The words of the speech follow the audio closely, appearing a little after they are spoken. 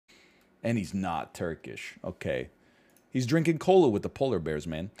And he's not Turkish. Okay. He's drinking cola with the polar bears,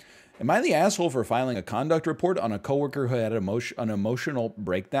 man. Am I the asshole for filing a conduct report on a coworker who had an emotional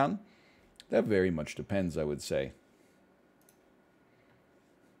breakdown? That very much depends, I would say,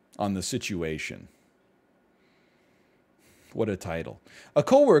 on the situation. What a title. A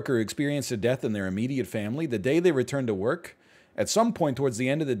coworker experienced a death in their immediate family the day they returned to work. At some point towards the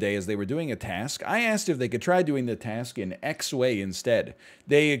end of the day, as they were doing a task, I asked if they could try doing the task in X way instead.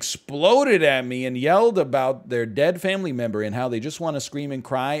 They exploded at me and yelled about their dead family member and how they just want to scream and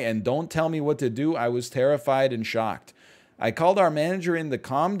cry and don't tell me what to do. I was terrified and shocked. I called our manager in to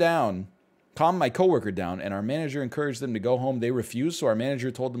calm my coworker down, and our manager encouraged them to go home. They refused, so our manager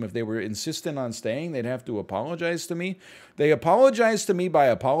told them if they were insistent on staying, they'd have to apologize to me. They apologized to me by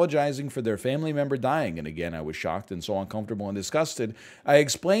apologizing for their family member dying, and again, I was shocked and so uncomfortable and disgusted. I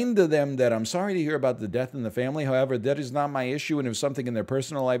explained to them that I'm sorry to hear about the death in the family. However, that is not my issue, and if something in their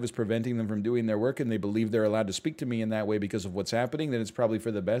personal life is preventing them from doing their work and they believe they're allowed to speak to me in that way because of what's happening, then it's probably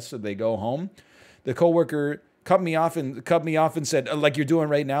for the best that they go home. The coworker cut me off and said, like you're doing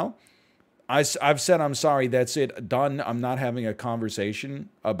right now, I've said I'm sorry, that's it, done. I'm not having a conversation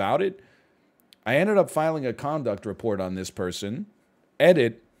about it. I ended up filing a conduct report on this person.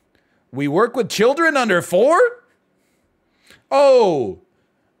 Edit, we work with children under 4? Oh,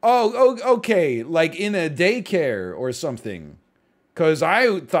 okay, like in a daycare or something. Because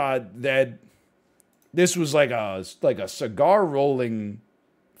I thought that this was like a cigar rolling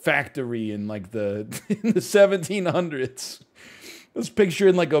factory in like in the 1700s. I was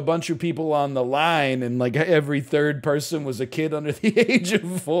picturing like a bunch of people on the line and like every third person was a kid under the age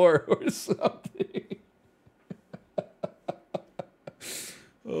of 4 or something.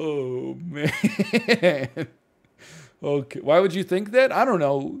 Oh, man. Okay. Why would you think that? I don't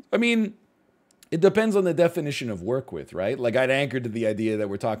know. I mean, it depends on the definition of work with, right? Like I'd anchored to the idea that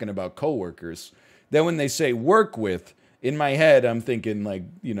we're talking about coworkers. Then when they say work with, in my head, I'm thinking like,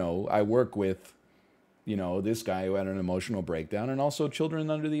 you know, I work with, you know, this guy who had an emotional breakdown and also children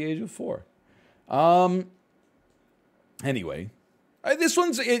under the age of 4. Anyway, this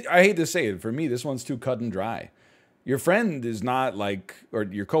one's, I hate to say it, for me, this one's too cut and dry. Your friend is not like, or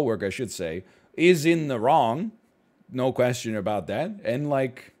your coworker, I should say, is in the wrong. No question about that. And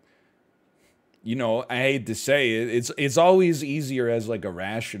like, you know, I hate to say it, it's always easier as like a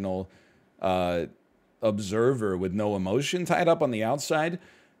rational observer with no emotion tied up on the outside.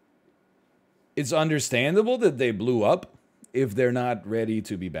 It's understandable that they blew up if they're not ready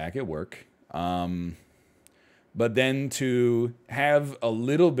to be back at work. But then to have a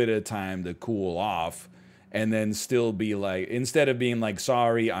little bit of time to cool off and then still be like, instead of being like,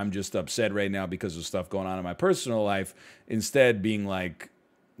 sorry, I'm just upset right now because of stuff going on in my personal life, instead being like,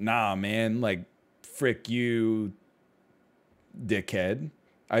 nah, man, like, frick you, dickhead.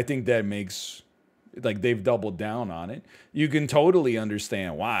 I think that makes, like, they've doubled down on it. You can totally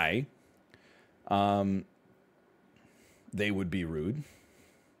understand why. They would be rude.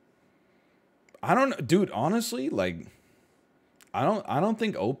 I don't know, dude, honestly, like, I don't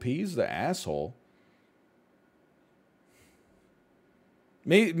think OP's the asshole.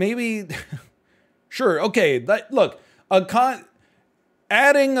 Maybe sure, okay, look,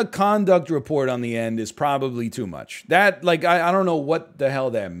 adding a conduct report on the end is probably too much. That, like, I don't know what the hell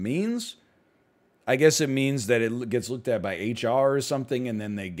that means. I guess it means that it gets looked at by HR or something, and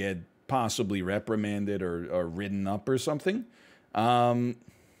then they get possibly reprimanded or written up or something.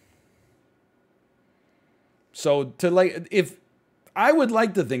 So to like, if I would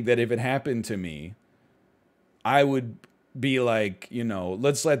like to think that if it happened to me, I would be like, you know,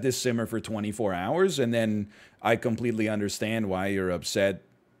 let's let this simmer for 24 hours. And then I completely understand why you're upset.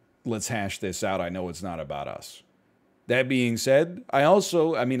 Let's hash this out. I know it's not about us. That being said, I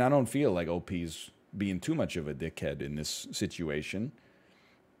mean, I don't feel like OP's being too much of a dickhead in this situation.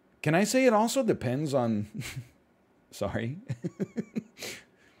 Can I say it also depends on, sorry,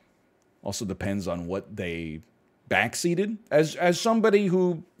 also depends on what they backseated. As somebody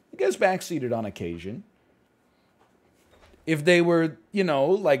who gets backseated on occasion, if they were, you know,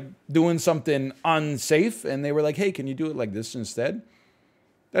 like doing something unsafe and they were like, hey, can you do it like this instead?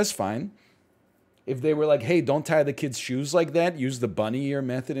 That's fine. If they were like, hey, don't tie the kid's shoes like that, use the bunny ear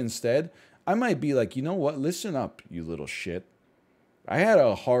method instead, I might be like, you know what, listen up, you little shit. I had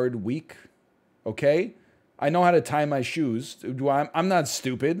a hard week, okay? I know how to tie my shoes. I'm not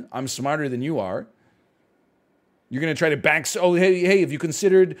stupid. I'm smarter than you are. You're going to try to oh, hey, have you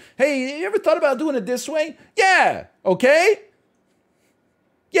considered, hey, you ever thought about doing it this way? Yeah, okay?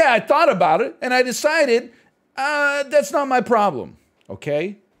 Yeah, I thought about it, and I decided that's not my problem,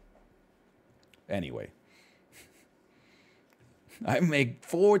 okay? Anyway. I make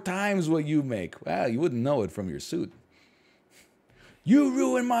 4 times what you make. Well, you wouldn't know it from your suit. You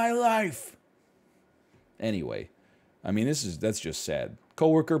ruined my life. Anyway, I mean, that's just sad.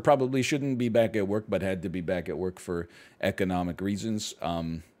 Coworker probably shouldn't be back at work, but had to be back at work for economic reasons.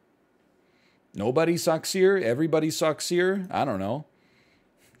 Nobody sucks here. Everybody sucks here. I don't know.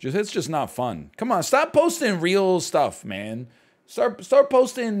 It's just not fun. Come on, stop posting real stuff, man. Start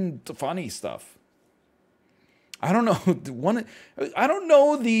posting funny stuff. I don't know. I don't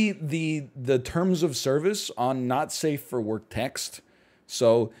know the terms of service on not safe for work text.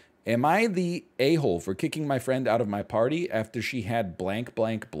 So, am I the a-hole for kicking my friend out of my party after she had blank,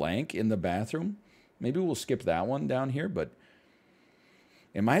 blank, blank in the bathroom? Maybe we'll skip that one down here, but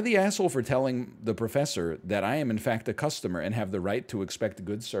am I the asshole for telling the professor that I am in fact a customer and have the right to expect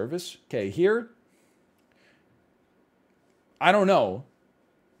good service? Okay, here, I don't know,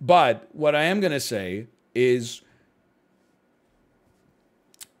 but what I am going to say is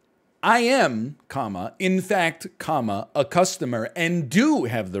I am, in fact, a customer and do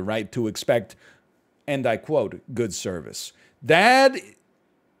have the right to expect, and I quote, good service. That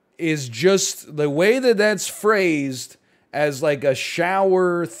is just the way that that's phrased as like a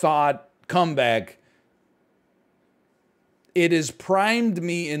shower thought comeback. It has primed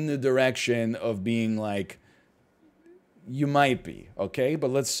me in the direction of being like, you might be, okay?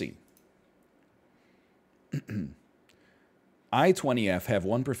 But let's see. I-20F have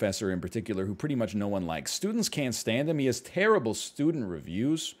one professor in particular who pretty much no one likes. Students can't stand him. He has terrible student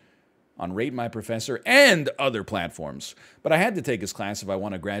reviews on Rate My Professor and other platforms. But I had to take his class if I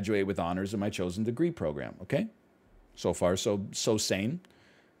want to graduate with honors in my chosen degree program, okay? So far, so sane.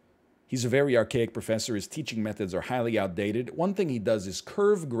 He's a very archaic professor. His teaching methods are highly outdated. One thing he does is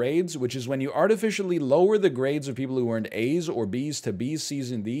curve grades, which is when you artificially lower the grades of people who earned A's or B's to B's,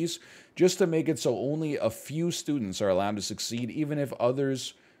 C's, and D's, just to make it so only a few students are allowed to succeed, even if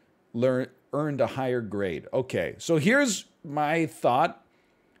others earned a higher grade. Okay, so here's my thought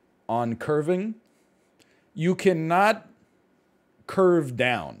on curving. You cannot curve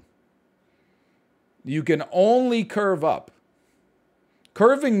down. You can only curve up.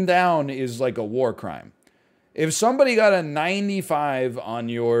 Curving down is like a war crime. If somebody got a 95 on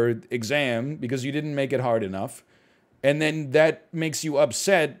your exam because you didn't make it hard enough, and then that makes you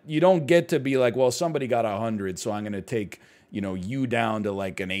upset, you don't get to be like, well, somebody got 100, so I'm going to take, you down to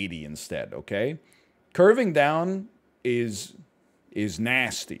like an 80 instead, okay? Curving down is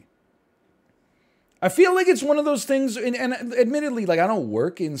nasty. I feel like it's one of those things, and admittedly, like, I don't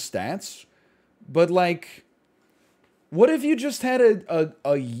work in stats, but like, what if you just had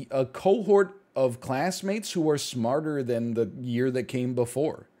a cohort of classmates who are smarter than the year that came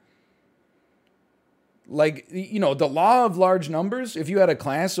before? Like, the law of large numbers, if you had a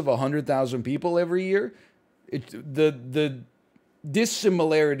class of 100,000 people every year, the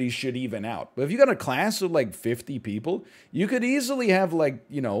dissimilarity should even out. But if you got a class of like 50 people, you could easily have like,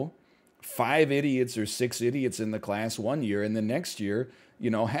 5 idiots or 6 idiots in the class one year, and the next year,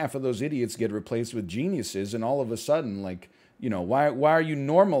 half of those idiots get replaced with geniuses, and all of a sudden, like, why are you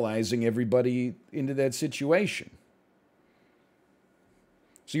normalizing everybody into that situation?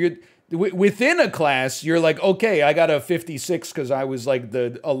 So you're within a class, you're like, okay, I got a 56 because I was like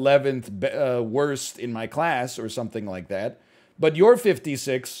the 11th worst in my class or something like that. But your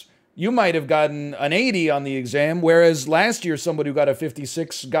 56, you might have gotten an 80 on the exam, whereas last year somebody who got a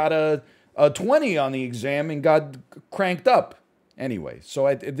 56 got a 20 on the exam and got cranked up. Anyway, so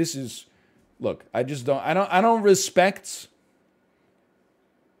I don't respect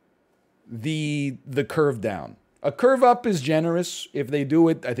the curve down. A curve up is generous. If they do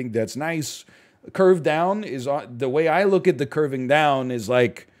it, I think that's nice. A curve down is, the way I look at the curving down is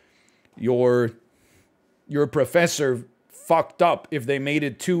like your professor fucked up. If they made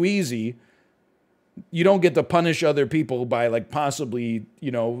it too easy, you don't get to punish other people by like possibly,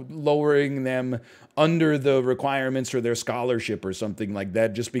 lowering them under the requirements for their scholarship or something like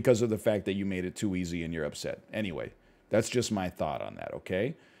that just because of the fact that you made it too easy and you're upset. Anyway, that's just my thought on that,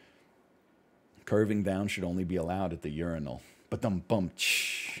 okay? Curving down should only be allowed at the urinal. But bum.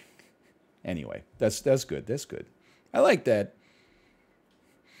 Anyway, that's good. That's good. I like that.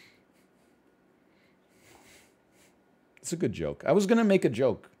 It's a good joke. I was going to make a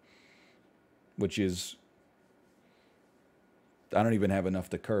joke, which is, I don't even have enough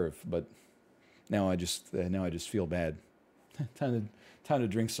to curve, but now I just feel bad. Time to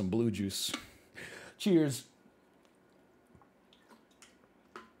drink some blue juice. Cheers.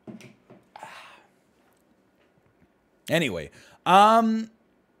 Anyway,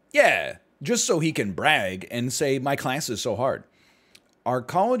 yeah, just so he can brag and say my class is so hard. Our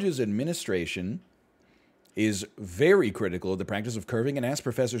college's administration is very critical of the practice of curving and asks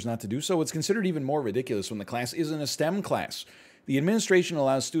professors not to do so. It's considered even more ridiculous when the class isn't a STEM class. The administration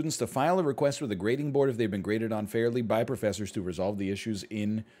allows students to file a request with the grading board if they've been graded unfairly by professors to resolve the issues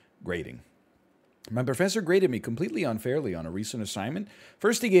in grading. My professor graded me completely unfairly on a recent assignment.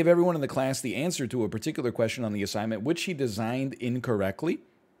 First, he gave everyone in the class the answer to a particular question on the assignment, which he designed incorrectly.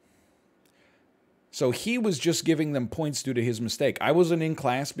 So he was just giving them points due to his mistake. I wasn't in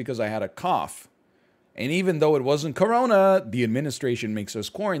class because I had a cough. And even though it wasn't corona, the administration makes us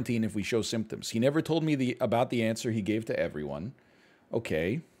quarantine if we show symptoms. He never told me about the answer he gave to everyone.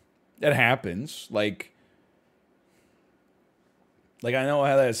 Okay, that happens. Like I know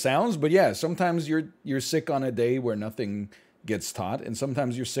how that sounds, but yeah, sometimes you're sick on a day where nothing gets taught, and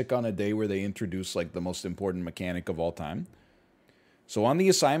sometimes you're sick on a day where they introduce like the most important mechanic of all time. So on the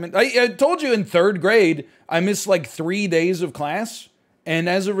assignment, I told you in 3rd grade, I missed like 3 days of class. And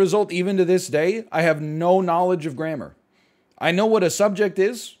as a result, even to this day, I have no knowledge of grammar. I know what a subject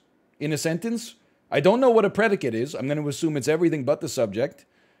is in a sentence. I don't know what a predicate is. I'm going to assume it's everything but the subject.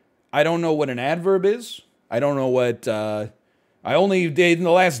 I don't know what an adverb is. I don't know what... in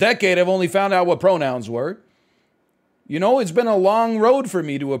the last decade, I've only found out what pronouns were. You know, it's been a long road for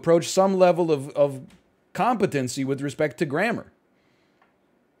me to approach some level of competency with respect to grammar.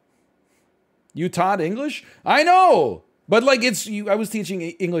 You taught English? I know! But like I was teaching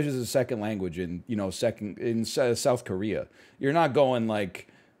English as a second language in South Korea. You're not going like,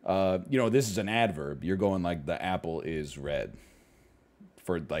 this is an adverb. You're going like the apple is red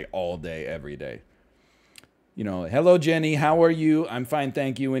for like all day, every day. You know, hello Jenny, how are you? I'm fine,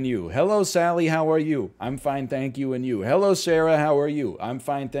 thank you, and you. Hello Sally, how are you? I'm fine, thank you, and you. Hello Sarah, how are you? I'm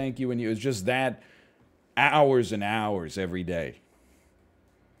fine, thank you, and you. It's just that hours and hours every day.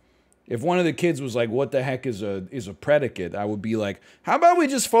 If one of the kids was like, what the heck is a predicate? I would be like, how about we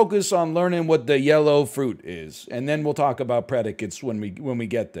just focus on learning what the yellow fruit is, and then we'll talk about predicates when we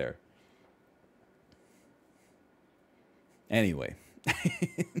get there. Anyway.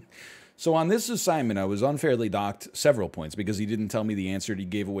 So on this assignment, I was unfairly docked several points because he didn't tell me the answer he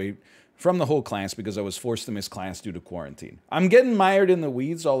gave away from the whole class because I was forced to miss class due to quarantine. I'm getting mired in the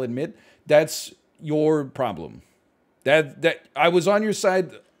weeds, I'll admit. That's your problem. That I was on your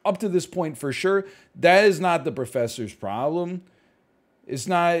side up to this point for sure. That is not the professor's problem. It's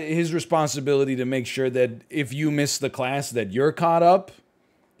not his responsibility to make sure that if you miss the class that you're caught up.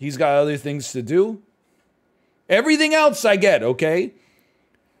 He's got other things to do. Everything else I get, okay?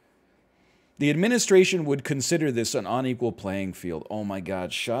 The administration would consider this an unequal playing field. Oh my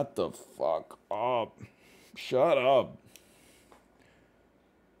God, shut the fuck up. Shut up.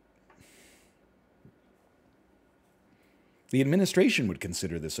 The administration would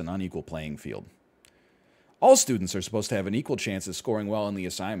consider this an unequal playing field. All students are supposed to have an equal chance of scoring well in the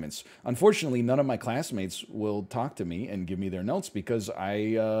assignments. Unfortunately, none of my classmates will talk to me and give me their notes because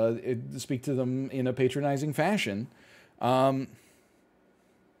I speak to them in a patronizing fashion.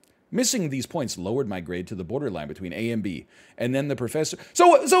 Missing these points lowered my grade to the borderline between A and B. And then the professor...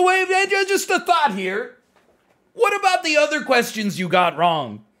 So wait, just a thought here. What about the other questions you got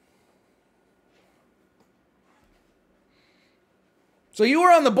wrong? So you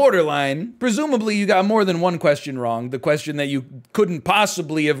were on the borderline. Presumably you got more than one question wrong. The question that you couldn't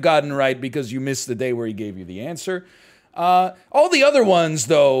possibly have gotten right because you missed the day where he gave you the answer. All the other ones,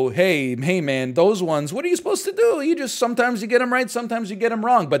 though, hey man, those ones, what are you supposed to do? Sometimes you get them right, sometimes you get them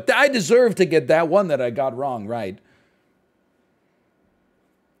wrong. But I deserve to get that one that I got wrong right.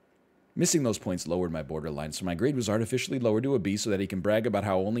 Missing those points lowered my borderline, so my grade was artificially lowered to a B so that he can brag about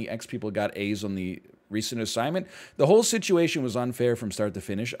how only X people got A's on the recent assignment. The whole situation was unfair from start to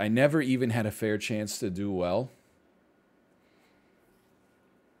finish. I never even had a fair chance to do well.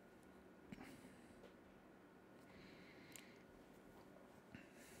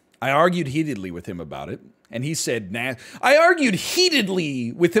 I argued heatedly with him about it, and he said, I argued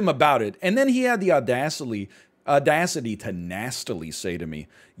heatedly with him about it, and then he had the audacity to nastily say to me,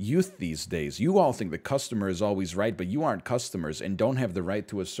 youth these days, you all think the customer is always right, but you aren't customers and don't have the right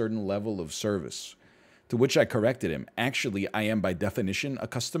to a certain level of service. To which I corrected him, actually, I am by definition a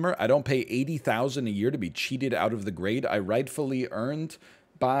customer. I don't pay $80,000 a year to be cheated out of the grade I rightfully earned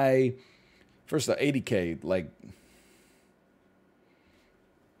by, first of all, $80K, like...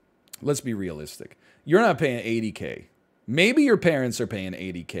 Let's be realistic. You're not paying $80K. Maybe your parents are paying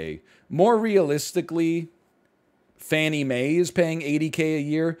 $80K. More realistically, Fannie Mae is paying $80K a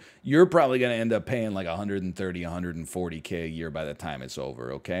year. You're probably going to end up paying like $130, $140K a year by the time it's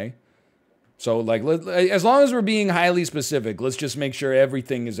over, okay? So, like, as long as we're being highly specific, let's just make sure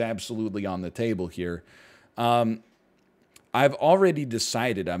everything is absolutely on the table here. I've already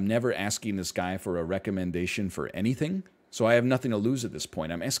decided I'm never asking this guy for a recommendation for anything, so I have nothing to lose at this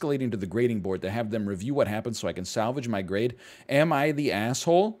point. I'm escalating to the grading board to have them review what happened so I can salvage my grade. Am I the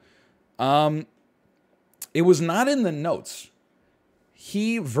asshole? It was not in the notes.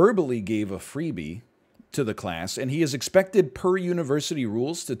 He verbally gave a freebie to the class, and he is expected per university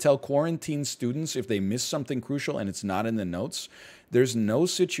rules to tell quarantined students if they miss something crucial and it's not in the notes. There's no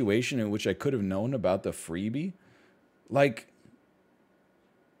situation in which I could have known about the freebie. Like,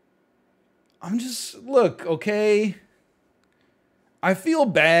 I'm just, look, okay, I feel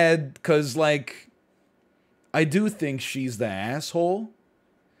bad because, like, I do think she's the asshole.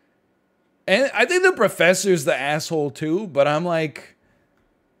 And I think the professor's the asshole too, but I'm like,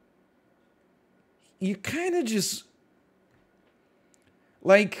 you kind of just,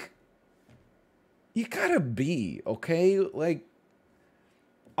 like, you gotta be, okay? Like,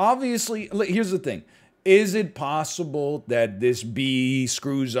 obviously, here's the thing. Is it possible that this B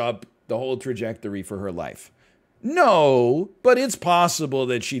screws up the whole trajectory for her life? No, but it's possible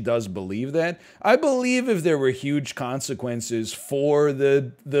that she does believe that. I believe if there were huge consequences for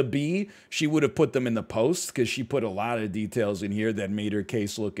the B, she would have put them in the post, because she put a lot of details in here that made her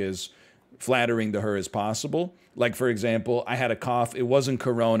case look as flattering to her as possible. Like, for example, I had a cough. It wasn't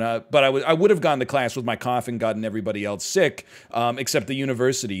corona, but I would have gone to class with my cough and gotten everybody else sick, except the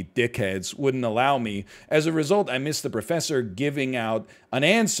university dickheads wouldn't allow me. As a result, I missed the professor giving out an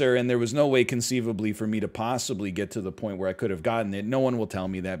answer, and there was no way conceivably for me to possibly get to the point where I could have gotten it. No one will tell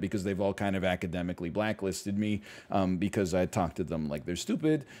me that because they've all kind of academically blacklisted me because I talked to them like they're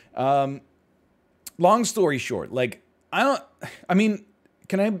stupid. Long story short, like, I mean,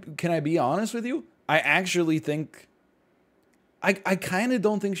 can I be honest with you? I actually think, I kind of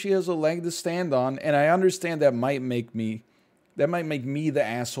don't think she has a leg to stand on, and I understand that might make me the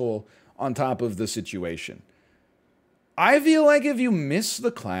asshole on top of the situation. I feel like if you miss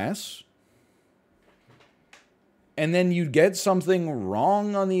the class, and then you get something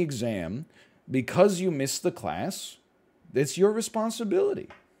wrong on the exam because you missed the class, it's your responsibility.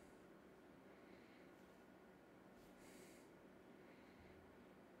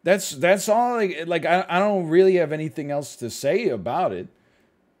 That's all. Like I don't really have anything else to say about it.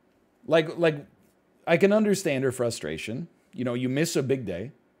 Like I can understand her frustration. You know, you miss a big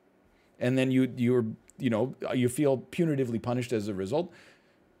day, and then you feel punitively punished as a result.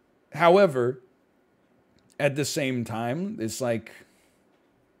 However, at the same time, it's like,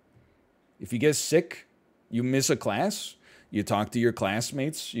 if you get sick, you miss a class, you talk to your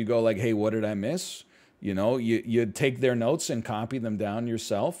classmates, you go like, hey, what did I miss? You know, you take their notes and copy them down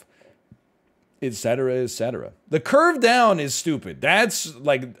yourself, et cetera, et cetera. The curve down is stupid. That's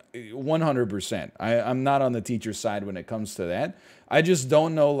like 100%. I'm not on the teacher's side when it comes to that. I just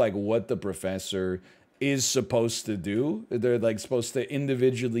don't know like what the professor is supposed to do. They're like supposed to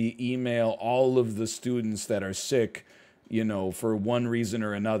individually email all of the students that are sick, you know, for one reason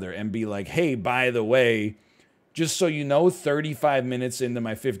or another, and be like, hey, by the way, just so you know, 35 minutes into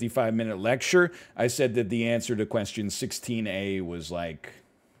my 55-minute lecture, I said that the answer to question 16A was like,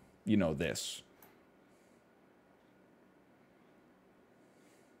 you know, this.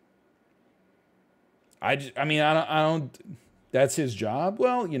 I don't, that's his job?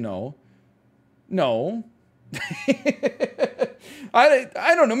 Well, you know, no. I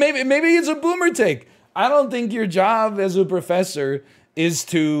don't know, maybe it's a boomer take. I don't think your job as a professor is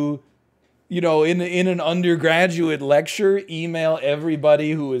to, you know, in an undergraduate lecture, email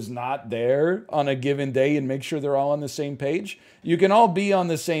everybody who is not there on a given day and make sure they're all on the same page. You can all be on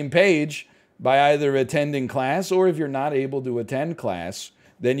the same page by either attending class, or if you're not able to attend class,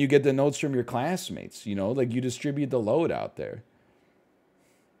 then you get the notes from your classmates, you know, like you distribute the load out there.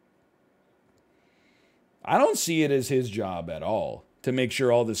 I don't see it as his job at all to make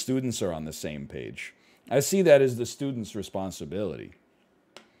sure all the students are on the same page. I see that as the student's responsibility.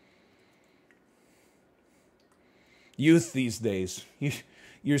 Youth these days,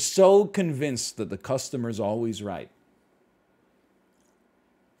 you're so convinced that the customer's always right.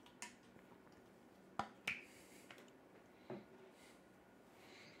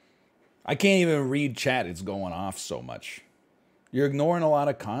 I can't even read chat, it's going off so much. You're ignoring a lot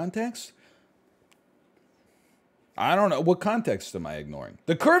of context? I don't know. What context am I ignoring?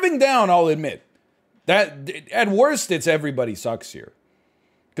 The curving down, I'll admit. That, at worst, it's everybody sucks here.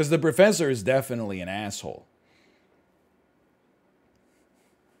 Because the professor is definitely an asshole.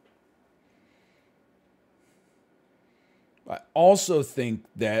 I also think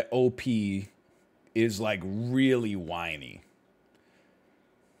that OP is like really whiny.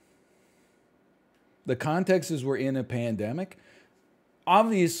 The context is we're in a pandemic.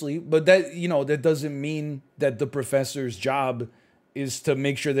 Obviously, but that, that doesn't mean that the professor's job is to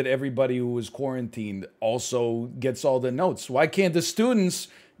make sure that everybody who was quarantined also gets all the notes. Why can't the students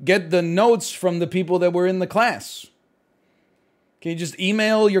get the notes from the people that were in the class? Can you just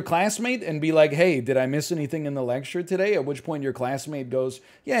email your classmate and be like, hey, did I miss anything in the lecture today? At which point your classmate goes,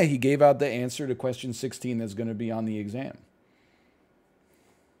 yeah, he gave out the answer to question 16 that's going to be on the exam.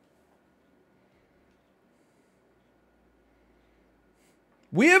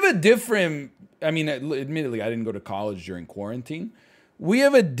 We have a different, I mean, admittedly, I didn't go to college during quarantine. We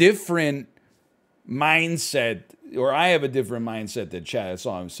have a different mindset, or I have a different mindset than Chad. That's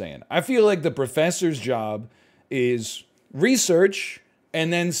all I'm saying. I feel like the professor's job is research,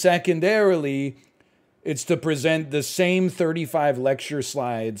 and then secondarily, it's to present the same 35 lecture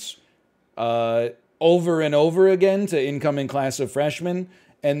slides over and over again to incoming class of freshmen,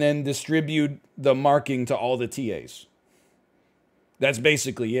 and then distribute the marking to all the TAs. That's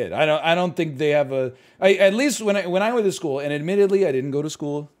basically it. I don't think they have at least when I went to school, and admittedly I didn't go to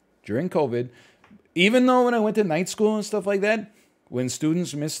school during COVID, even though when I went to night school and stuff like that, when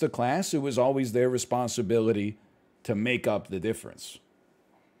students missed a class, it was always their responsibility to make up the difference.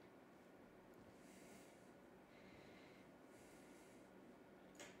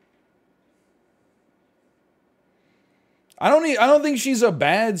 I don't think she's a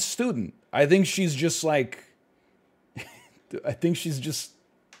bad student. I think she's just like I think she's just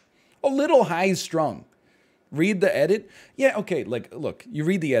a little high strung. Read the edit. Yeah, okay, like, look, you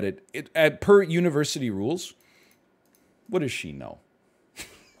read the edit. Per university rules, what does she know?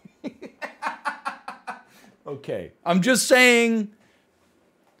 Okay, I'm just saying,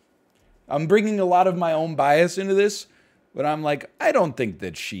 I'm bringing a lot of my own bias into this, but I'm like, I don't think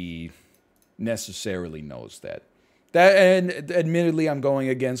that she necessarily knows that. And admittedly, I'm going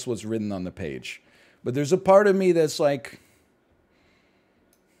against what's written on the page. But there's a part of me that's like,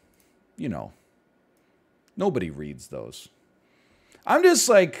 nobody reads those. I'm just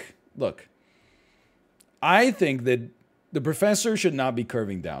like, look, I think that the professor should not be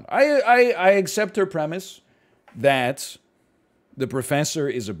curving down. I accept her premise that the professor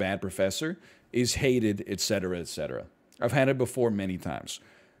is a bad professor, is hated, etc., etc. I've had it before many times.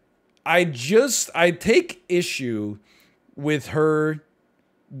 I take issue with her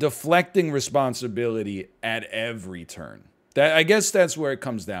deflecting responsibility at every turn. I guess that's where it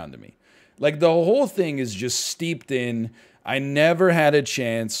comes down to me. Like, the whole thing is just steeped in, I never had a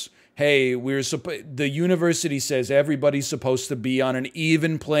chance. Hey, the university says everybody's supposed to be on an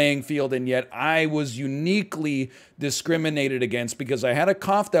even playing field, and yet I was uniquely discriminated against because I had a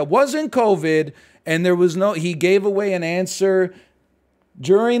cough that wasn't COVID, and he gave away an answer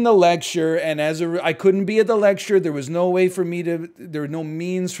during the lecture, and I couldn't be at the lecture. There was no way for me there were no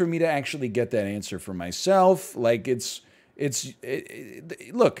means for me to actually get that answer for myself. Like,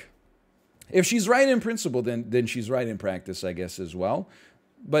 look, if she's right in principle, then she's right in practice, I guess, as well.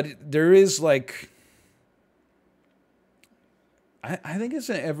 But there is, like, I think it's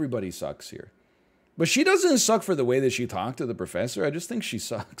everybody sucks here. But she doesn't suck for the way that she talked to the professor. I just think she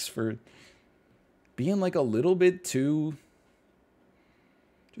sucks for being, like, a little bit too,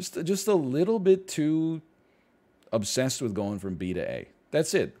 just a little bit too obsessed with going from B to A.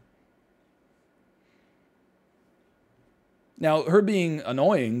 That's it. Now, her being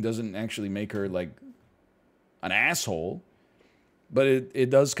annoying doesn't actually make her, like, an asshole, but it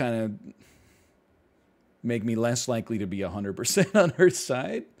does kind of make me less likely to be 100% on her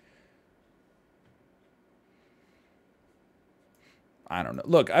side. I don't know.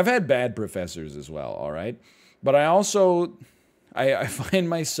 Look, I've had bad professors as well, all right? But I also, I find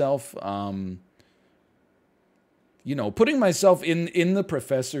myself, putting myself in the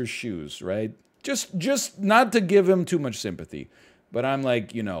professor's shoes, right? Just not to give him too much sympathy, but I'm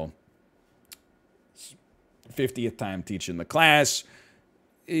like, 50th time teaching the class.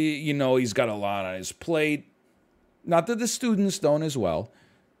 He's got a lot on his plate. Not that the students don't as well.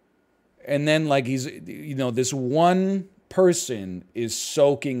 And then, like, he's, this one person is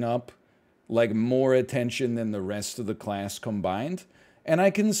soaking up, like, more attention than the rest of the class combined. And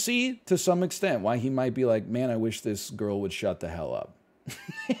I can see, to some extent, why he might be like, man, I wish this girl would shut the hell up.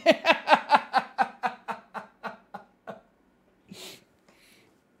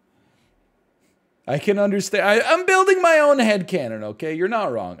 I can understand. I'm building my own headcanon, okay? You're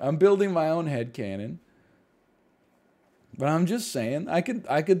not wrong. I'm building my own headcanon. But I'm just saying, I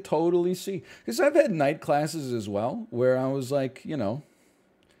could totally see. Because I've had night classes as well, where I was like,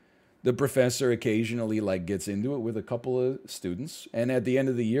 The professor occasionally like gets into it with a couple of students. And at the end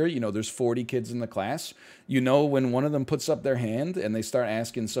of the year, you know, there's 40 kids in the class. You know, when one of them puts up their hand and they start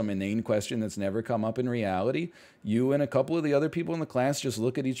asking some inane question that's never come up in reality, you and a couple of the other people in the class just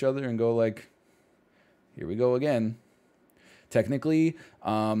look at each other and go like, here we go again. Technically,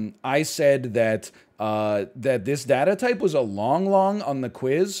 I said that that this data type was a long on the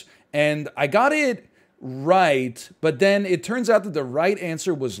quiz, and I got it right, but then it turns out that the right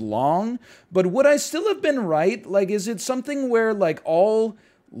answer was long. But would I still have been right? Like, is it something where like all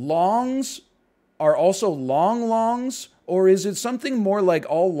longs are also longs, or is it something more like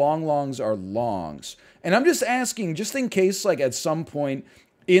all longs are longs? And I'm just asking, just in case, like at some point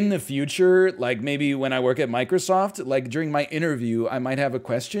in the future, like maybe when I work at Microsoft, like during my interview, I might have a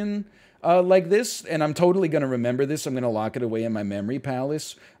question like this, and I'm totally going to remember this. I'm going to lock it away in my memory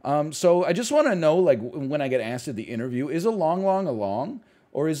palace. So I just want to know, like, when I get asked at the interview, is a long a long?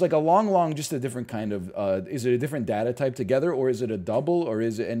 Or is like a long just a different kind of, is it a different data type together? Or is it a double? Or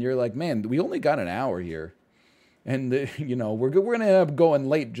is it, and you're like, man, we only got an hour here. And, you know, we're going to end up going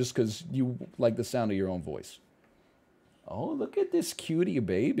late just because you like the sound of your own voice. Oh, look at this cutie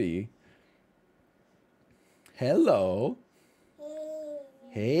baby. Hello.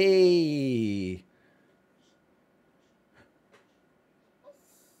 Hey.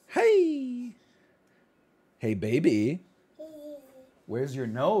 Hey. Hey, baby. Where's your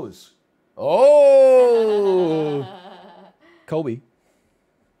nose? Oh. Kobe.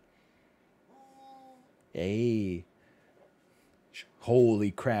 Hey.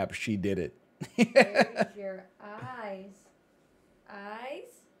 Holy crap, she did it. Where's your eyes? Eyes?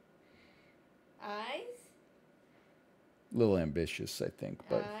 A little ambitious, I think,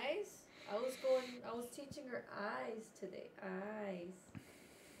 but Eyes? I was teaching her eyes today. Eyes.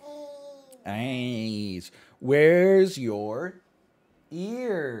 eyes. Where's your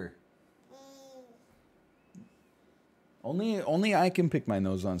ear? Only I can pick my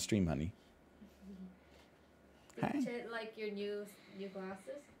nose on stream, honey. Did you like your new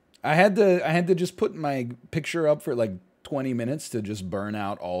glasses? I had to just put my picture up for like 20 minutes to just burn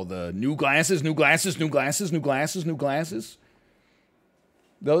out all the new glasses.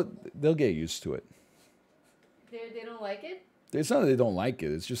 They'll get used to it. They don't like it? It's not that they don't like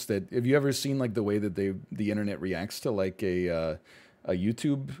it. It's just that, have you ever seen like the way that the internet reacts to like a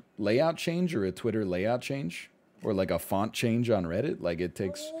YouTube layout change or a Twitter layout change or like a font change on Reddit? Like it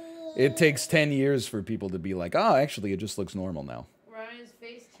takes 10 years for people to be like, oh, actually, it just looks normal now. Ryan's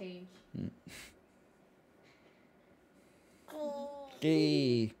face changed.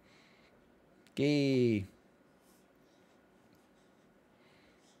 Gay. Gay.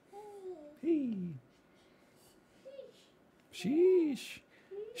 Hey. Sheesh.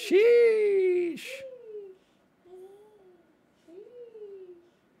 Sheesh.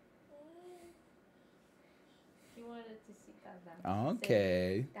 He wanted to see Dada.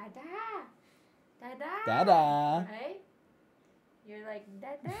 Okay. Say, Dada. Dada. Dada. Right? You're like,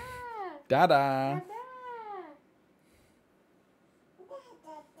 Dada. Dada. Dada.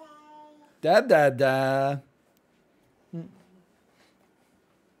 Da da da. Bye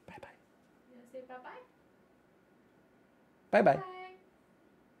bye. You want to say bye-bye? Bye bye. Bye.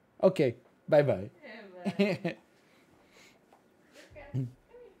 Okay. Bye bye. Yeah, bye.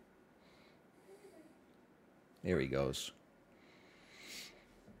 There he goes.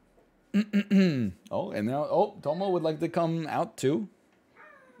 Oh, and now, Tomo would like to come out too.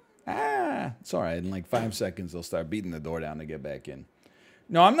 Ah, it's all right. In like 5 seconds, they'll start beating the door down to get back in.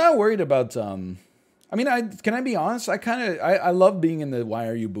 No, I'm not worried about, I mean, can I be honest? I love being in the why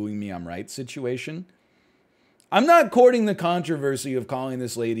are you booing me, I'm right situation. I'm not courting the controversy of calling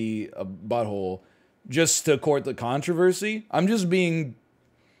this lady a butthole just to court the controversy. I'm just giving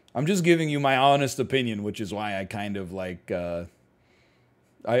you my honest opinion, which is why I kind of like,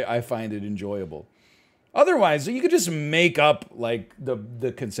 I find it enjoyable. Otherwise, you could just make up like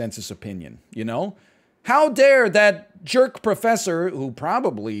the consensus opinion, you know? How dare that jerk professor who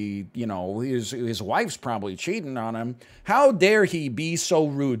probably, you know, his wife's probably cheating on him. How dare he be so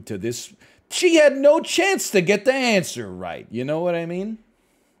rude to this? She had no chance to get the answer right. You know what I mean?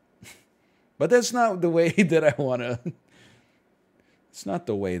 But that's not the way that I want to. It's not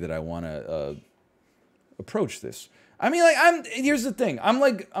the way that I want to approach this. I mean, like, here's the thing.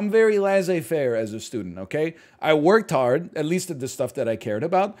 I'm very laissez-faire as a student, okay? I worked hard, at least at the stuff that I cared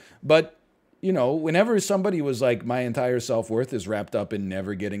about, but, you know, whenever somebody was like, my entire self-worth is wrapped up in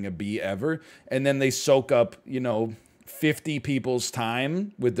never getting a B ever, and then they soak up, you know, 50 people's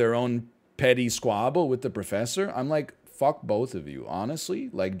time with their own petty squabble with the professor, I'm like, fuck both of you, honestly.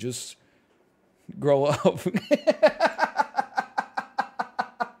 Like, just grow up.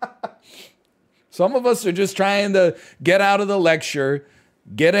 Some of us are just trying to get out of the lecture,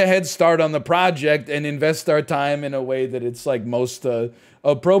 get a head start on the project, and invest our time in a way that it's like most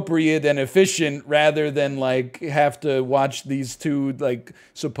appropriate and efficient, rather than like have to watch these two like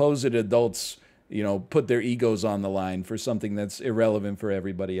supposed adults, you know, put their egos on the line for something that's irrelevant for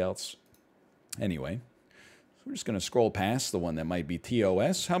everybody else. Anyway, we're just going to scroll past the one that might be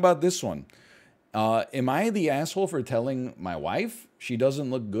TOS. How about this one? Am I the asshole for telling my wife she doesn't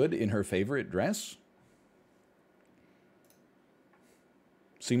look good in her favorite dress?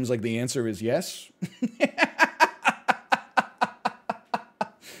 Seems like the answer is yes.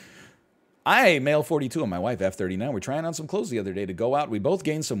 I, male 42, and my wife, F39, were trying on some clothes the other day to go out. We both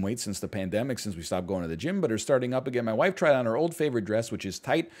gained some weight since the pandemic, since we stopped going to the gym, but are starting up again. My wife tried on her old favorite dress, which is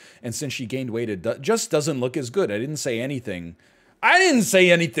tight, and since she gained weight, it just doesn't look as good. I didn't say anything. I didn't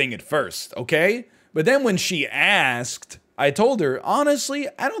say anything at first, okay? But then when she asked, I told her, honestly,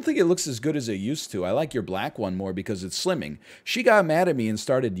 I don't think it looks as good as it used to. I like your black one more because it's slimming. She got mad at me and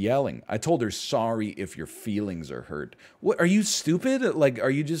started yelling. I told her, sorry if your feelings are hurt. What, are you stupid? Like, are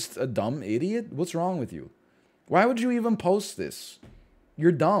you just a dumb idiot? What's wrong with you? Why would you even post this?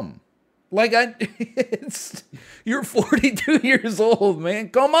 You're dumb. Like, you're 42 years old, man.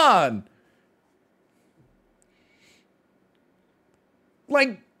 Come on.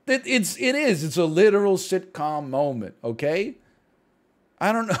 Like, it is. It's a literal sitcom moment, okay?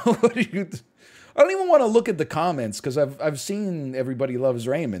 I don't know what you... I don't even want to look at the comments because I've seen Everybody Loves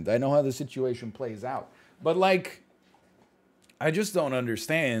Raymond. I know how the situation plays out. But, like, I just don't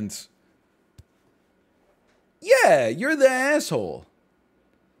understand. Yeah, you're the asshole.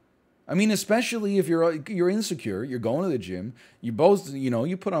 I mean, especially if you're insecure, you're going to the gym, you both, you know,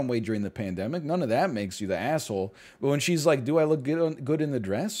 you put on weight during the pandemic, none of that makes you the asshole. But when she's like, do I look good in the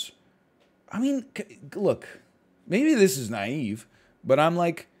dress? I mean, look, maybe this is naive, but I'm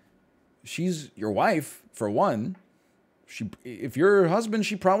like, she's your wife, for one. If you're her husband,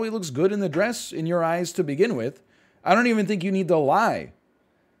 she probably looks good in the dress in your eyes to begin with. I don't even think you need to lie.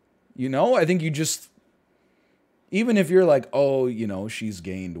 You know, I think you just... Even if you're like, oh, you know, she's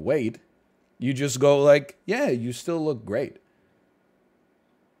gained weight, you just go like, yeah, you still look great.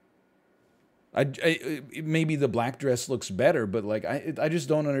 Maybe the black dress looks better, but like, I just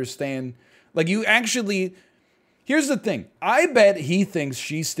don't understand. Like, you actually, here's the thing. I bet he thinks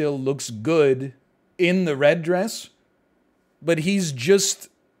she still looks good in the red dress, but he's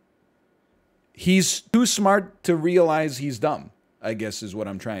too smart to realize he's dumb, I guess is what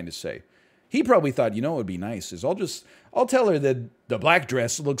I'm trying to say. He probably thought, you know what would be nice is I'll tell her that the black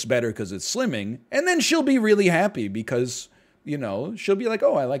dress looks better because it's slimming, and then she'll be really happy because, you know, she'll be like,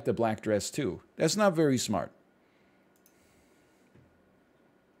 oh, I like the black dress too. That's not very smart.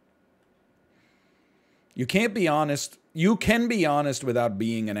 You can't be honest. You can be honest without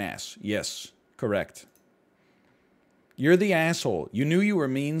being an ass. Yes, correct. You're the asshole. You knew you were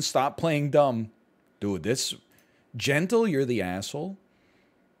mean. Stop playing dumb. Dude, this gentle, you're the asshole.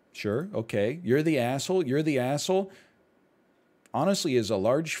 Sure, okay. You're the asshole. You're the asshole. Honestly, as a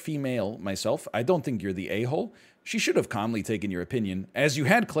large female myself, I don't think you're the a-hole. She should have calmly taken your opinion. As you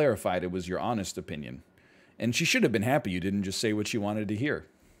had clarified, it was your honest opinion. And she should have been happy you didn't just say what she wanted to hear.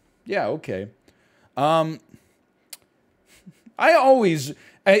 Yeah, okay. I always...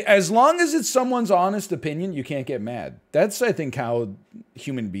 As long as it's someone's honest opinion, you can't get mad. That's, I think, how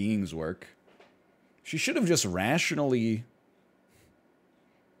human beings work. She should have just rationally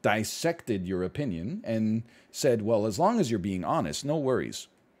dissected your opinion and said, well, as long as you're being honest, no worries.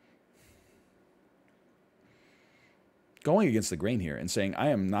 Going against the grain here and saying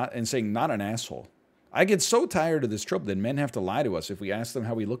not an asshole. I get so tired of this trope that men have to lie to us if we ask them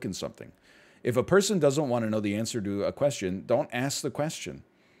how we look in something. If a person doesn't want to know the answer to a question, don't ask the question.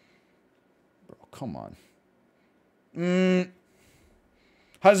 Bro, come on.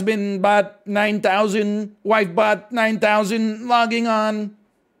 Husband bought 9,000, wife bought 9,000, logging on.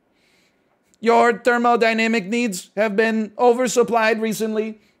 Your thermodynamic needs have been oversupplied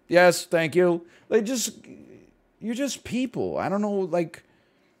recently. Yes, thank you. Like, you're just people. I don't know, like,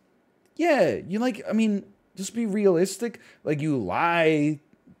 yeah, you like, I mean, just be realistic. Like, you lie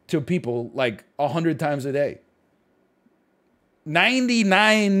to people like 100 times a day.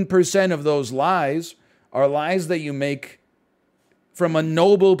 99% of those lies are lies that you make from a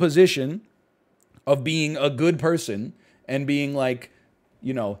noble position of being a good person and being like,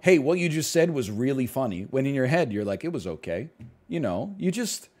 you know, hey, what you just said was really funny. When in your head, you're like, it was okay. You know, you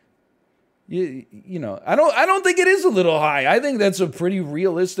know, I don't think it is a little high. I think that's a pretty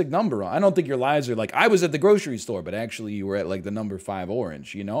realistic number. I don't think your lies are like, I was at the grocery store, but actually you were at like the number 5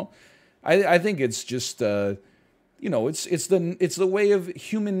 orange, you know? I think it's just, you know, it's the way of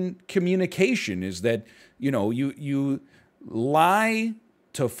human communication is that, you know, you lie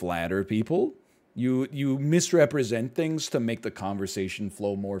to flatter people. You misrepresent things to make the conversation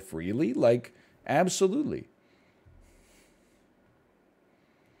flow more freely. Like, absolutely.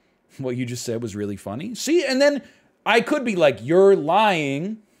 What you just said was really funny. See, and then I could be like, you're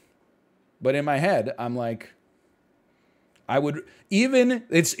lying. But in my head, I'm like, I would, even,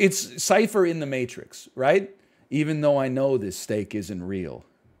 it's Cypher in the Matrix, right? Even though I know this steak isn't real.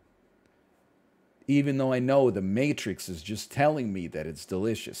 Even though I know the Matrix is just telling me that it's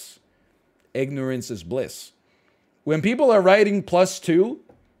delicious. Ignorance is bliss. When people are writing +2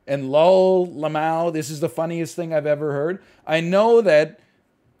 and lol, lamau, this is the funniest thing I've ever heard, I know that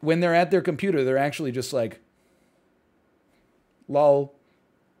when they're at their computer, they're actually just like, lol,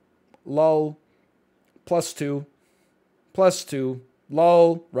 lol, +2, +2,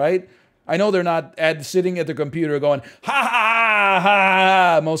 lol, right? I know they're not sitting at the computer going, ha, ha,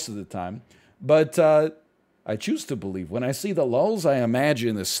 ha, most of the time. But I choose to believe. When I see the lulls, I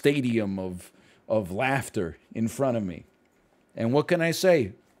imagine a stadium of laughter in front of me. And what can I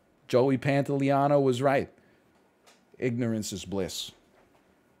say? Joey Pantoliano was right. Ignorance is bliss.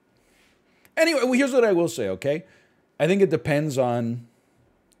 Anyway, well, here's what I will say, okay? I think it depends on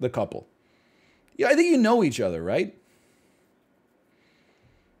the couple. Yeah, I think you know each other, right?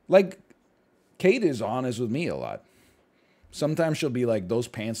 Like, Kate is honest with me a lot. Sometimes she'll be like, those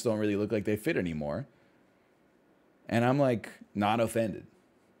pants don't really look like they fit anymore. And I'm like, not offended.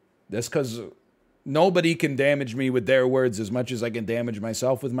 That's because nobody can damage me with their words as much as I can damage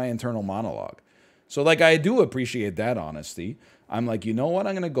myself with my internal monologue. So, like, I do appreciate that honesty. I'm like, you know what?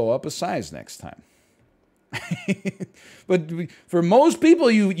 I'm going to go up a size next time. But for most people,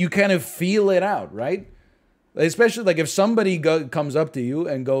 you kind of feel it out, right? Especially, like, if somebody comes up to you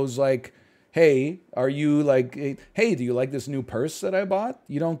and goes like, hey, are you like, hey, do you like this new purse that I bought?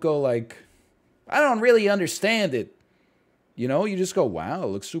 You don't go like, I don't really understand it. You know, you just go, wow, it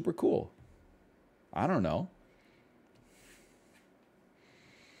looks super cool. I don't know.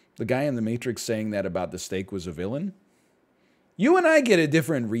 The guy in the Matrix saying that about the steak was a villain. You and I get a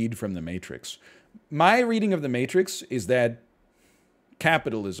different read from the Matrix. My reading of the Matrix is that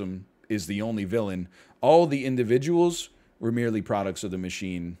capitalism is the only villain. All the individuals were merely products of the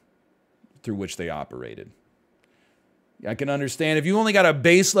machine through which they operated. I can understand if you only got a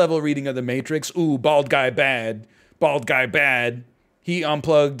base level reading of the Matrix, ooh, bald guy bad, he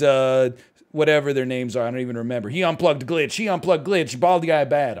unplugged whatever their names are, I don't even remember. He unplugged glitch, bald guy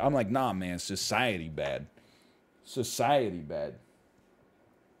bad. I'm like, nah, man, society bad. Society bad.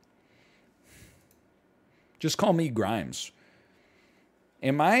 Just call me Grimes.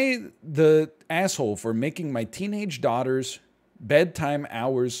 Am I the asshole for making my teenage daughter's bedtime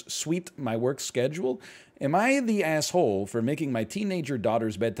hours suit my work schedule? Am I the asshole for making my teenager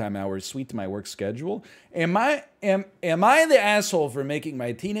daughter's bedtime hours suit my work schedule? Am I the asshole for making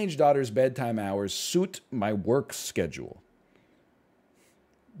my teenage daughter's bedtime hours suit my work schedule?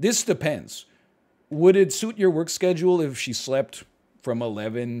 This depends. Would it suit your work schedule if she slept from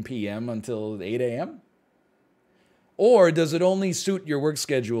 11 p.m. until 8 a.m.? Or does it only suit your work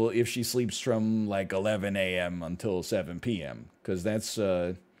schedule if she sleeps from like 11 a.m. until 7 p.m.? Because that's,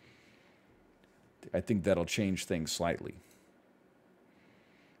 I think that'll change things slightly.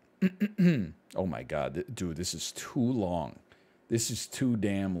 Oh my God, dude, this is too long. This is too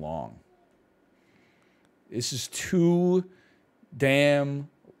damn long. This is too damn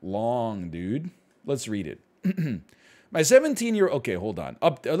long, dude. Let's read it. My 17-year-old... Okay, hold on.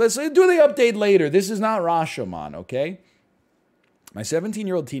 Let's do the update later. This is not Rashomon, okay? My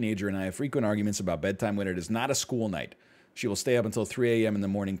 17-year-old teenager and I have frequent arguments about bedtime when it is not a school night. She will stay up until 3 a.m. in the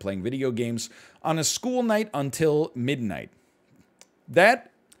morning playing video games on a school night until midnight.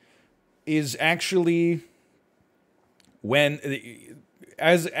 That is actually when...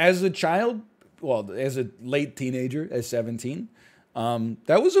 As a child, well, as a late teenager, as 17,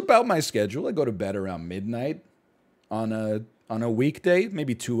 that was about my schedule. I go to bed around midnight. On a weekday,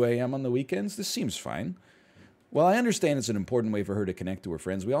 maybe 2 a.m. on the weekends. This seems fine. Well, I understand it's an important way for her to connect to her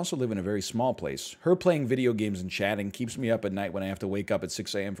friends. We also live in a very small place. Her playing video games and chatting keeps me up at night when I have to wake up at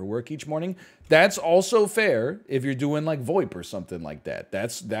 6 a.m. for work each morning. That's also fair if you're doing like VoIP or something like that.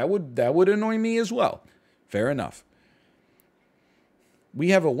 That would annoy me as well. Fair enough.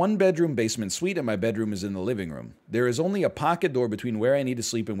 We have a one-bedroom basement suite, and my bedroom is in the living room. There is only a pocket door between where I need to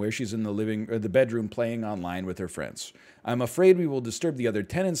sleep and where she's in the bedroom playing online with her friends. I'm afraid we will disturb the other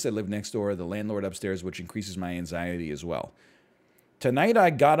tenants that live next door or the landlord upstairs, which increases my anxiety as well. Tonight I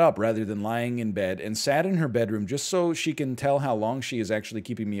got up rather than lying in bed and sat in her bedroom just so she can tell how long she is actually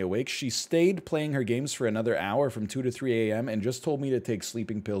keeping me awake. She stayed playing her games for another hour from 2 to 3 a.m. and just told me to take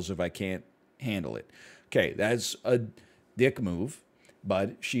sleeping pills if I can't handle it. Okay, that's a dick move,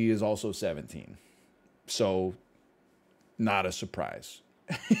 but she is also 17. So, not a surprise.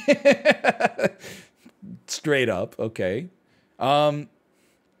 Straight up, okay.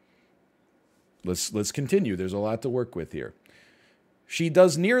 Let's continue. There's a lot to work with here. She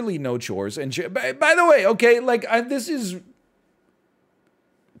does nearly no chores, and by the way, okay, like this is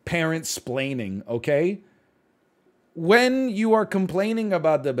parent-splaining, okay? When you are complaining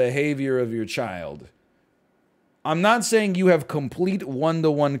about the behavior of your child, I'm not saying you have complete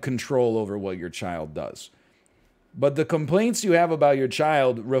one-to-one control over what your child does. But the complaints you have about your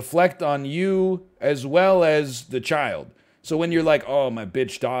child reflect on you as well as the child. So when you're like, oh, my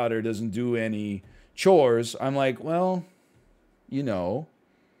bitch daughter doesn't do any chores, I'm like, well, you know,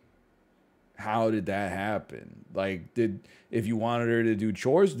 how did that happen? Like, if you wanted her to do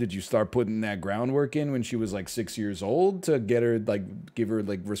chores, did you start putting that groundwork in when she was like 6 years old to get her, like, give her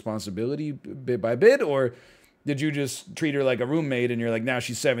like responsibility bit by bit? Or did you just treat her like a roommate and you're like, now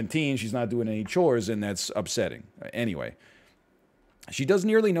she's 17, she's not doing any chores, and that's upsetting? Anyway, she does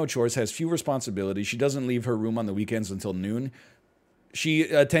nearly no chores, has few responsibilities. She doesn't leave her room on the weekends until noon. She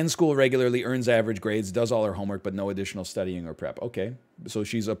attends school regularly, earns average grades, does all her homework, but no additional studying or prep. Okay, so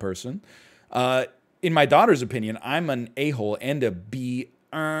she's a person. In my daughter's opinion, I'm an a-hole and a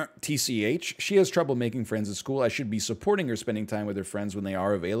TCH. She has trouble making friends at school. I should be supporting her spending time with her friends when they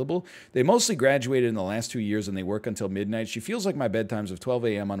are available. They mostly graduated in the last 2 years and they work until midnight. She feels like my bedtimes of 12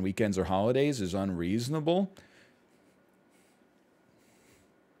 a.m. on weekends or holidays is unreasonable.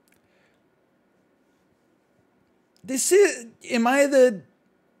 This is... Am I the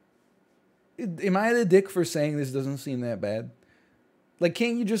dick for saying this doesn't seem that bad? Like,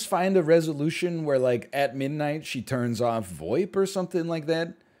 can't you just find a resolution where, like, at midnight she turns off VoIP or something like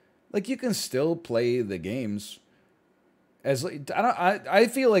that? Like, you can still play the games. I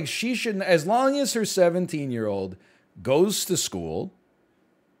feel like she shouldn't, as long as her 17-year-old goes to school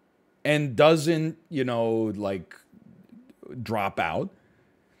and doesn't, you know, like, drop out,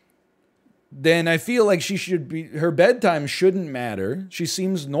 then I feel like she should be, her bedtime shouldn't matter. She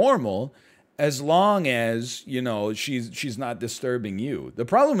seems normal as long as, you know, she's not disturbing you. The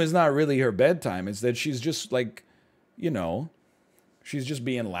problem is not really her bedtime. It's that she's just like, you know, she's just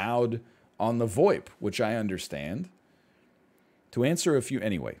being loud on the VoIP, which I understand. To answer a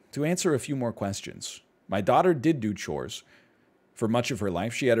few more questions. My daughter did do chores for much of her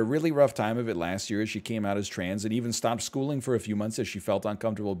life. She had a really rough time of it last year as she came out as trans and even stopped schooling for a few months as she felt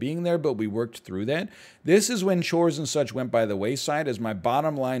uncomfortable being there, but we worked through that. This is when chores and such went by the wayside, as my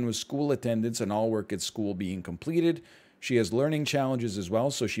bottom line was school attendance and all work at school being completed. She has learning challenges as well,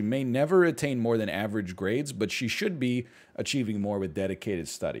 so she may never attain more than average grades, but she should be achieving more with dedicated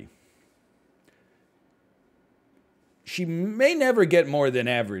study. She may never get more than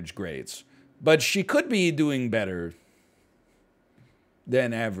average grades, but she could be doing better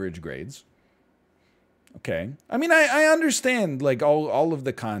than average grades. Okay. I mean, I understand, like, all of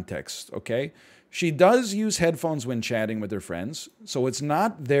the context, okay? She does use headphones when chatting with her friends, so it's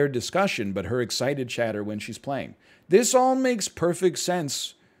not their discussion, but her excited chatter when she's playing. This all makes perfect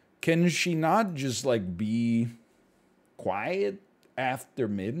sense. Can she not just, like, be quiet after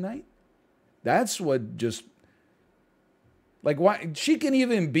midnight? That's what just... Like, why? She can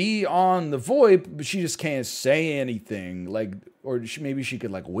even be on the VoIP, but she just can't say anything. Like, or maybe she could,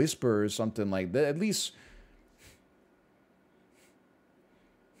 like, whisper or something like that. At least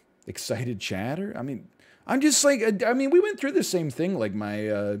excited chatter. I mean, I'm just like, I mean, we went through the same thing. Like, me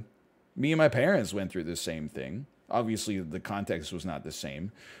and my parents went through the same thing. Obviously, the context was not the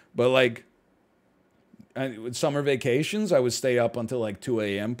same. But, like, with summer vacations, I would stay up until, like, 2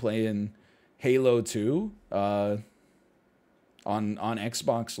 a.m. playing Halo 2. On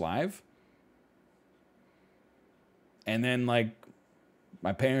Xbox Live. And then, like,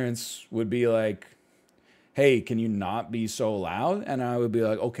 my parents would be like, hey, can you not be so loud? And I would be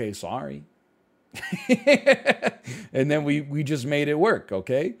like, okay, sorry. And then we just made it work,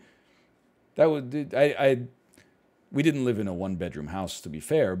 okay? That would, we didn't live in a one-bedroom house, to be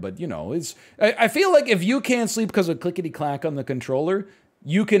fair, but, you know, I feel like if you can't sleep because of clickety-clack on the controller,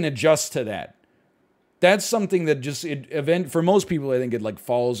 you can adjust to that. That's something that just, for most people, I think it, like,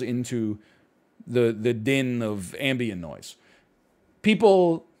 falls into the din of ambient noise.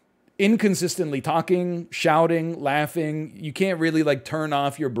 People inconsistently talking, shouting, laughing. You can't really, like, turn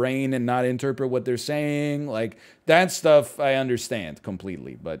off your brain and not interpret what they're saying. Like, that stuff I understand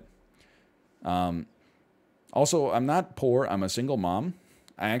completely. But Also, I'm not poor. I'm a single mom.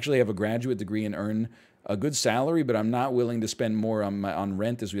 I actually have a graduate degree and earn a good salary, but I'm not willing to spend more on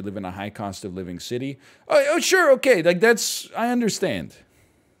rent as we live in a high cost of living city. Oh, sure, okay. Like, I understand.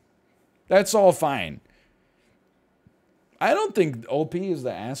 That's all fine. I don't think OP is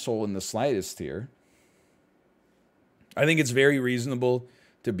the asshole in the slightest here. I think it's very reasonable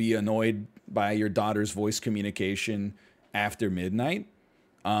to be annoyed by your daughter's voice communication after midnight.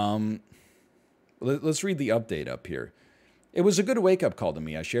 Let's read the update up here. It was a good wake-up call to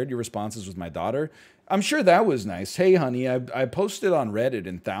me. I shared your responses with my daughter. I'm sure that was nice. Hey, honey, I posted on Reddit,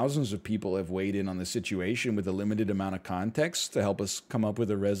 and thousands of people have weighed in on the situation with a limited amount of context to help us come up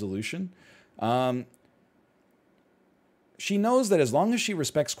with a resolution. She knows that as long as she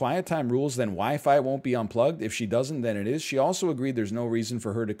respects quiet time rules, then Wi-Fi won't be unplugged. If she doesn't, then it is. She also agreed there's no reason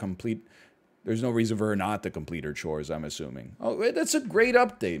for her not to complete her chores, I'm assuming. Oh, that's a great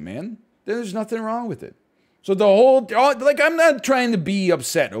update, man. There's nothing wrong with it. So I'm not trying to be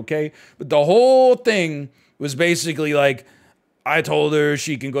upset, okay? But the whole thing was basically like, I told her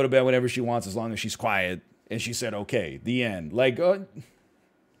she can go to bed whenever she wants as long as she's quiet. And she said, okay, the end. Like, okay.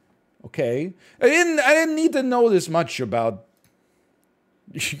 I didn't need to know this much about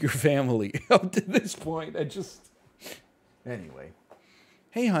your family up to this point. Anyway.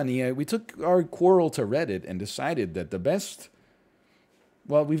 Hey, honey, we took our quarrel to Reddit and decided that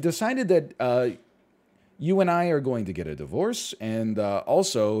we've decided that you and I are going to get a divorce, and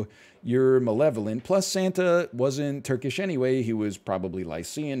also you're malevolent. Plus, Santa wasn't Turkish anyway. He was probably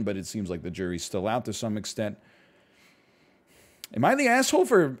Lycean, but it seems like the jury's still out to some extent. Am I the asshole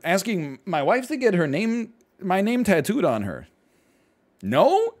for asking my wife to get my name tattooed on her?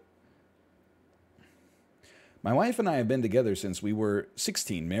 No? My wife and I have been together since we were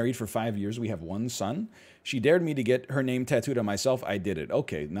 16, married for 5 years. We have one son. She dared me to get her name tattooed on myself. I did it.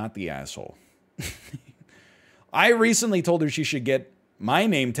 Okay, not the asshole. I recently told her she should get my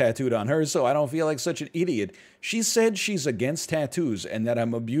name tattooed on her so I don't feel like such an idiot. She said she's against tattoos and that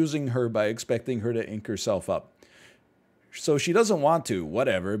I'm abusing her by expecting her to ink herself up. So she doesn't want to,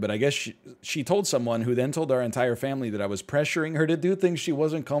 whatever, but I guess she told someone who then told our entire family that I was pressuring her to do things she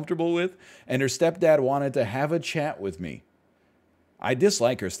wasn't comfortable with, and her stepdad wanted to have a chat with me. I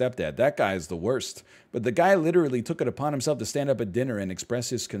dislike her stepdad. That guy is the worst. But the guy literally took it upon himself to stand up at dinner and express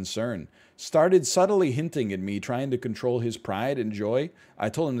his concern. Started subtly hinting at me, trying to control his pride and joy. I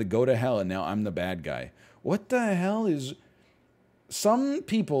told him to go to hell, and now I'm the bad guy. What the hell is... Some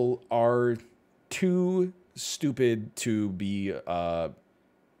people are too stupid to be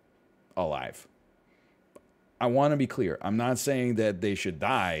alive. I want to be clear. I'm not saying that they should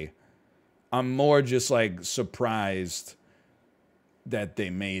die. I'm more just like surprised that they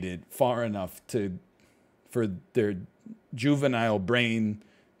made it far enough for their juvenile brain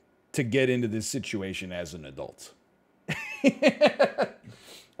to get into this situation as an adult.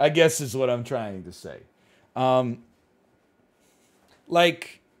 I guess is what I'm trying to say.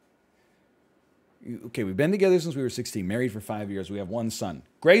 Okay, we've been together since we were 16, married for 5 years. We have one son.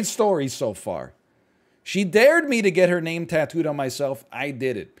 Great story so far. She dared me to get her name tattooed on myself. I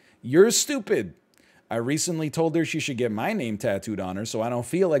did it. You're stupid. I recently told her she should get my name tattooed on her so I don't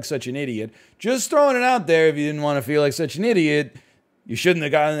feel like such an idiot. Just throwing it out there, if you didn't want to feel like such an idiot, you shouldn't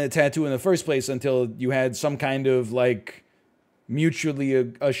have gotten the tattoo in the first place until you had some kind of like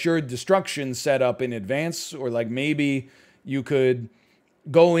mutually assured destruction set up in advance, or like maybe you could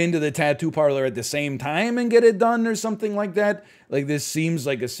go into the tattoo parlor at the same time and get it done or something like that. Like, this seems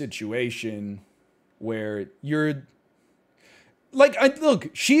like a situation where you're like, look,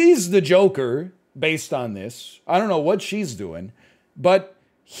 she's the Joker based on this. I don't know what she's doing, but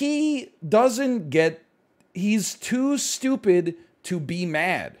he's too stupid to be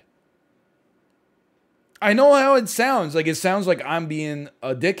mad. I know how it sounds. Like, it sounds like I'm being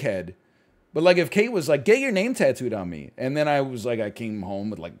a dickhead. But like, if Kate was like, get your name tattooed on me, and then I was like, I came home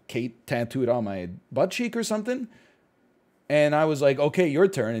with like Kate tattooed on my butt cheek or something, and I was like, okay, your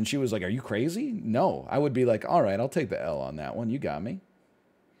turn, and she was like, are you crazy? No. I would be like, all right, I'll take the L on that one. You got me.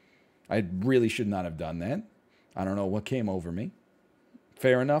 I really should not have done that. I don't know what came over me.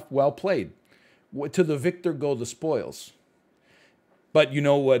 Fair enough. Well played. To the victor go the spoils. But you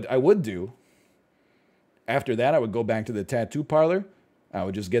know what I would do? After that, I would go back to the tattoo parlor. I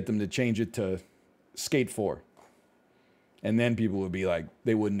would just get them to change it to Skate 4. And then people would be like,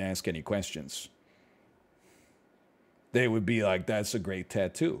 they wouldn't ask any questions. They would be like, that's a great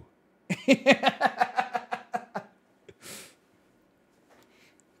tattoo.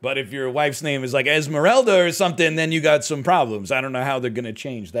 But if your wife's name is like Esmeralda or something, then you got some problems. I don't know how they're going to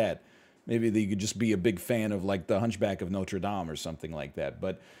change that. Maybe they could just be a big fan of like the Hunchback of Notre Dame or something like that.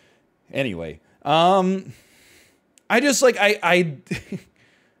 But anyway, I just like, I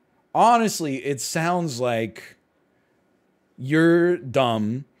honestly, it sounds like you're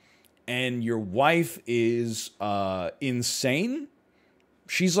dumb and your wife is insane.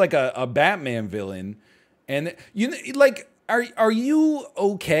 She's like a Batman villain. And you like, are you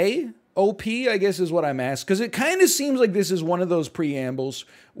okay? OP, I guess is what I'm asked. Because it kind of seems like this is one of those preambles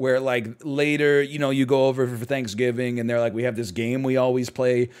where like later, you know, you go over for Thanksgiving and they're like, we have this game we always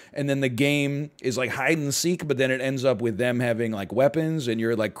play. And then the game is like hide and seek, but then it ends up with them having like weapons and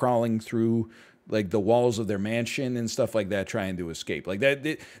you're like crawling through like the walls of their mansion and stuff like that, trying to escape. Like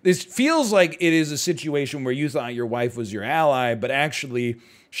that, this feels like it is a situation where you thought your wife was your ally, but actually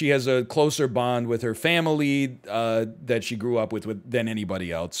she has a closer bond with her family that she grew up with than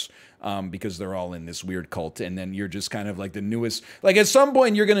anybody else. Because they're all in this weird cult, and then you're just kind of like the newest. Like at some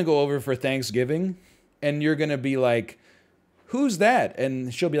point, you're gonna go over for Thanksgiving, and you're gonna be like, "Who's that?"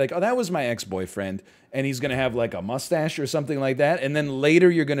 And she'll be like, "Oh, that was my ex-boyfriend," and he's gonna have like a mustache or something like that. And then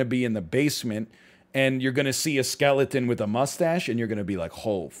later, you're gonna be in the basement, and you're gonna see a skeleton with a mustache, and you're gonna be like,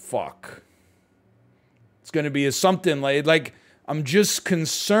 "Oh fuck!" It's gonna be something like I'm just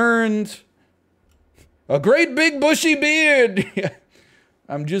concerned. A great big bushy beard.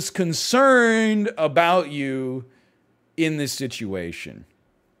 I'm just concerned about you in this situation.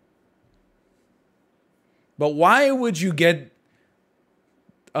 But why would you get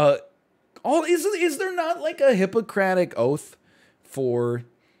is there not like a Hippocratic oath for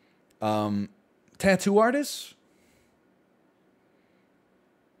tattoo artists?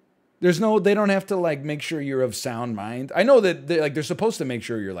 They don't have to like make sure you're of sound mind. I know that they're supposed to make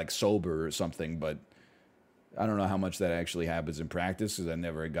sure you're like sober or something, but I don't know how much that actually happens in practice because I've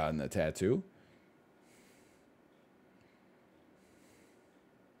never gotten a tattoo.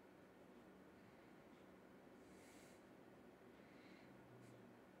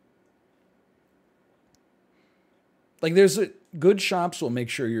 Like good shops will make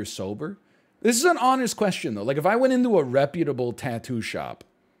sure you're sober. This is an honest question though. Like if I went into a reputable tattoo shop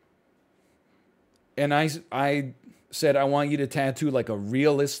and I said, I want you to tattoo like a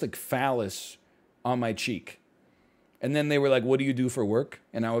realistic phallus on my cheek. And then they were like, what do you do for work?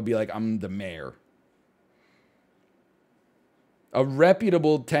 And I would be like, I'm the mayor. A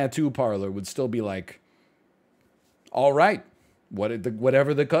reputable tattoo parlor would still be like, all right,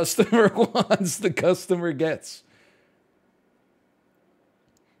 whatever the customer wants, the customer gets.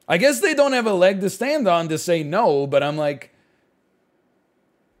 I guess they don't have a leg to stand on to say no, but I'm like,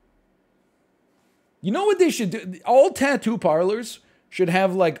 you know what they should do? All tattoo parlors should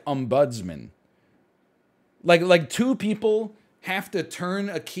have like ombudsmen. Like two people have to turn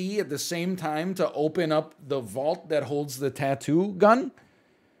a key at the same time to open up the vault that holds the tattoo gun.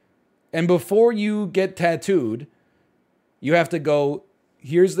 And before you get tattooed, you have to go,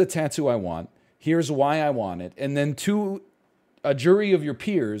 here's the tattoo I want. Here's why I want it. And then a jury of your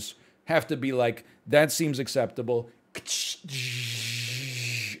peers have to be like, that seems acceptable.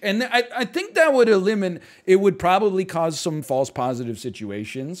 And I think that would it would probably cause some false positive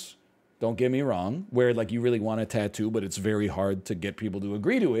situations. Don't get me wrong, where like you really want a tattoo, but it's very hard to get people to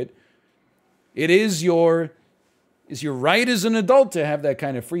agree to it. It is your right as an adult to have that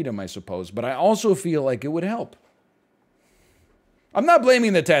kind of freedom, I suppose. But I also feel like it would help. I'm not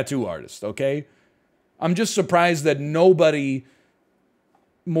blaming the tattoo artist, okay? I'm just surprised that nobody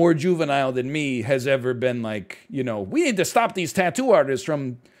more juvenile than me has ever been like, you know, we need to stop these tattoo artists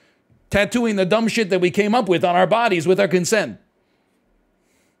from tattooing the dumb shit that we came up with on our bodies with our consent.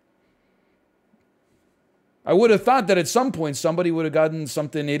 I would have thought that at some point somebody would have gotten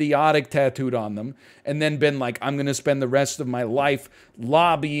something idiotic tattooed on them and then been like, I'm going to spend the rest of my life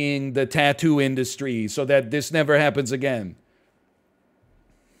lobbying the tattoo industry so that this never happens again.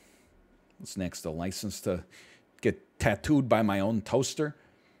 What's next? A license to get tattooed by my own toaster?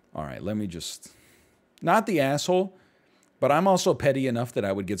 All right, let me just... Not the asshole, but I'm also petty enough that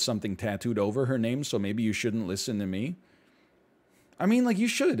I would get something tattooed over her name, so maybe you shouldn't listen to me. I mean, like, you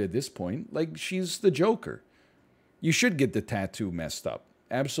should at this point. Like, she's the Joker. You should get the tattoo messed up.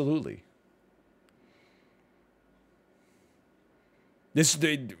 Absolutely.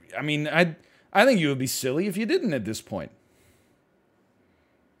 I mean, I think you would be silly if you didn't at this point.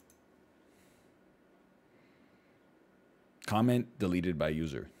 Comment deleted by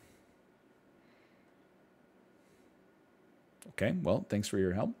user. Okay, well, thanks for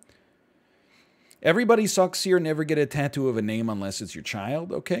your help. Everybody sucks here. Never get a tattoo of a name unless it's your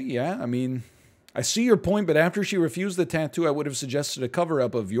child. Okay, yeah, I mean, I see your point, but after she refused the tattoo, I would have suggested a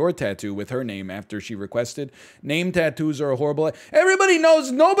cover-up of your tattoo with her name after she requested. Name tattoos are a horrible... Everybody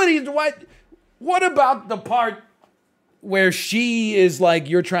knows nobody's... What about the part where she is like,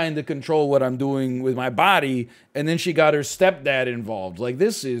 you're trying to control what I'm doing with my body, and then she got her stepdad involved. Like,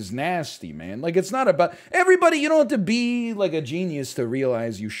 this is nasty, man. Like, it's not about everybody. You don't have to be like a genius to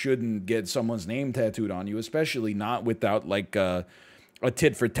realize you shouldn't get someone's name tattooed on you, especially not without like a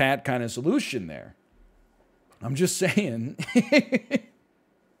tit for tat kind of solution there. I'm just saying.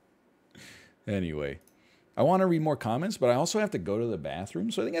 Anyway, I want to read more comments, but I also have to go to the bathroom.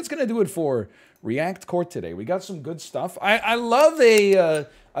 So I think that's going to do it for React Court today. We got some good stuff. I love a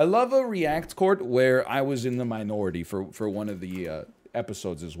React Court where I was in the minority for one of the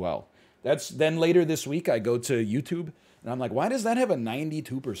episodes as well. Then later this week, I go to YouTube, and I'm like, why does that have a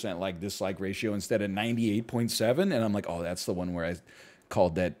 92% like dislike ratio instead of 98.7? And I'm like, oh, that's the one where I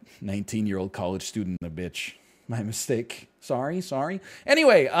called that 19-year-old college student a bitch. My mistake. Sorry.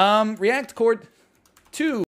 Anyway, React Court 2.